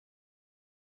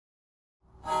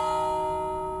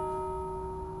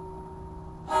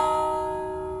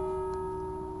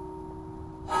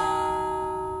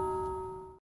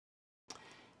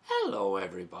Hello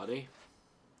everybody.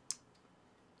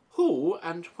 Who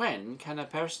and when can a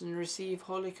person receive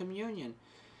Holy Communion?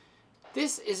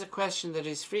 This is a question that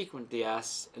is frequently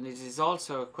asked, and it is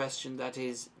also a question that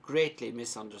is greatly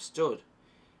misunderstood.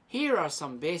 Here are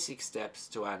some basic steps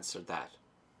to answer that.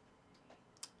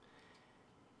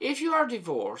 If you are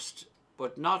divorced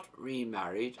but not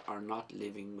remarried or not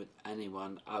living with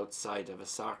anyone outside of a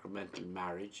sacramental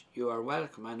marriage, you are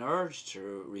welcome and urged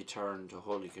to return to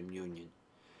Holy Communion.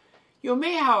 You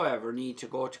may, however, need to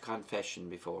go to confession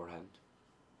beforehand.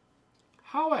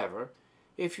 However,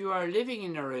 if you are living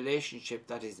in a relationship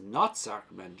that is not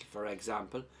sacramental, for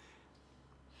example,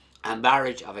 a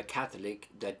marriage of a Catholic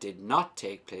that did not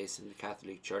take place in the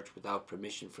Catholic Church without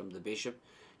permission from the bishop,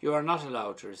 you are not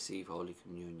allowed to receive Holy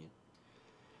Communion.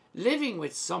 Living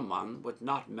with someone but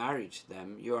not married to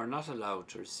them, you are not allowed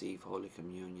to receive Holy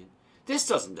Communion. This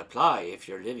doesn't apply if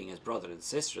you're living as brother and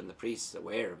sister and the priest is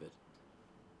aware of it.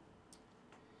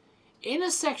 In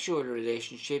a sexual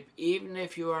relationship, even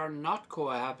if you are not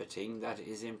cohabiting, that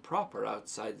is improper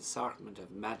outside the sacrament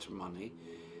of matrimony,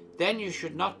 then you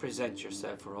should not present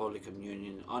yourself for Holy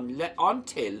Communion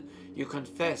until you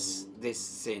confess this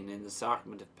sin in the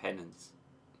sacrament of penance.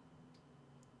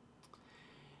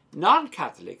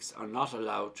 Non-Catholics are not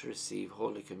allowed to receive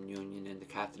Holy Communion in the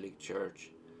Catholic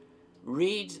Church.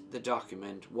 Read the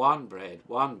document One Bread,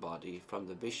 One Body from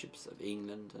the Bishops of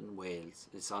England and Wales.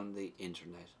 It's on the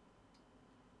internet.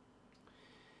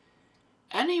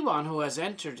 Anyone who has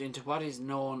entered into what is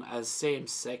known as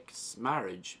same-sex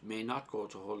marriage may not go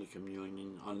to Holy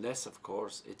Communion unless, of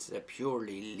course, it's a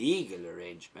purely legal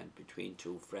arrangement between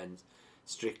two friends,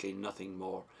 strictly nothing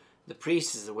more. The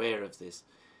priest is aware of this.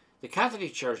 The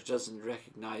Catholic Church doesn't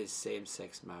recognise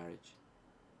same-sex marriage.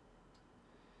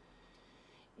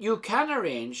 You can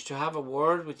arrange to have a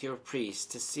word with your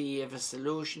priest to see if a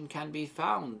solution can be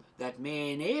found that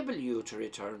may enable you to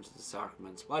return to the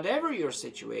sacraments. Whatever your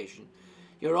situation,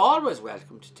 you're always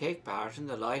welcome to take part in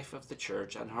the life of the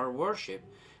Church and her worship,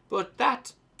 but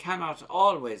that cannot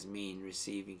always mean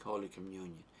receiving Holy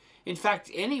Communion. In fact,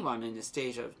 anyone in a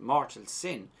state of mortal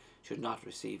sin should not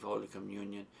receive Holy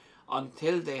Communion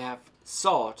until they have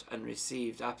sought and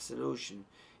received absolution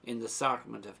in the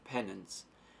sacrament of penance,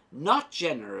 not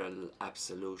general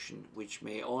absolution, which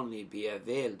may only be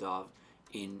availed of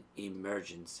in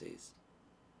emergencies.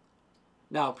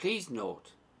 Now, please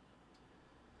note,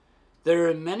 there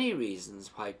are many reasons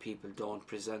why people don't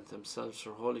present themselves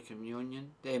for Holy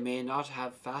Communion. They may not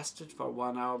have fasted for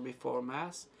 1 hour before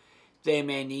Mass. They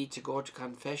may need to go to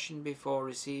confession before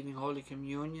receiving Holy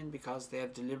Communion because they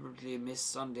have deliberately missed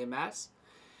Sunday Mass.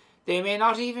 They may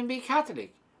not even be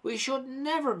Catholic. We should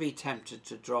never be tempted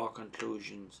to draw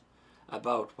conclusions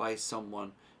about why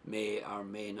someone may or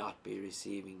may not be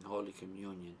receiving Holy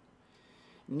Communion.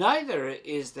 Neither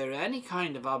is there any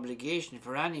kind of obligation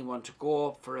for anyone to go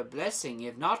up for a blessing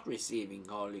if not receiving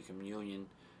Holy Communion.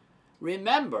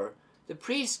 Remember, the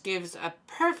priest gives a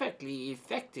perfectly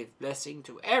effective blessing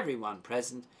to everyone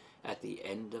present at the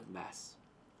end of Mass.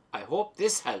 I hope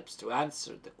this helps to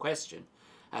answer the question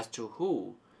as to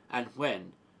who and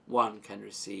when one can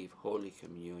receive Holy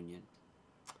Communion.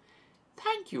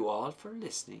 Thank you all for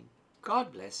listening.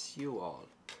 God bless you all.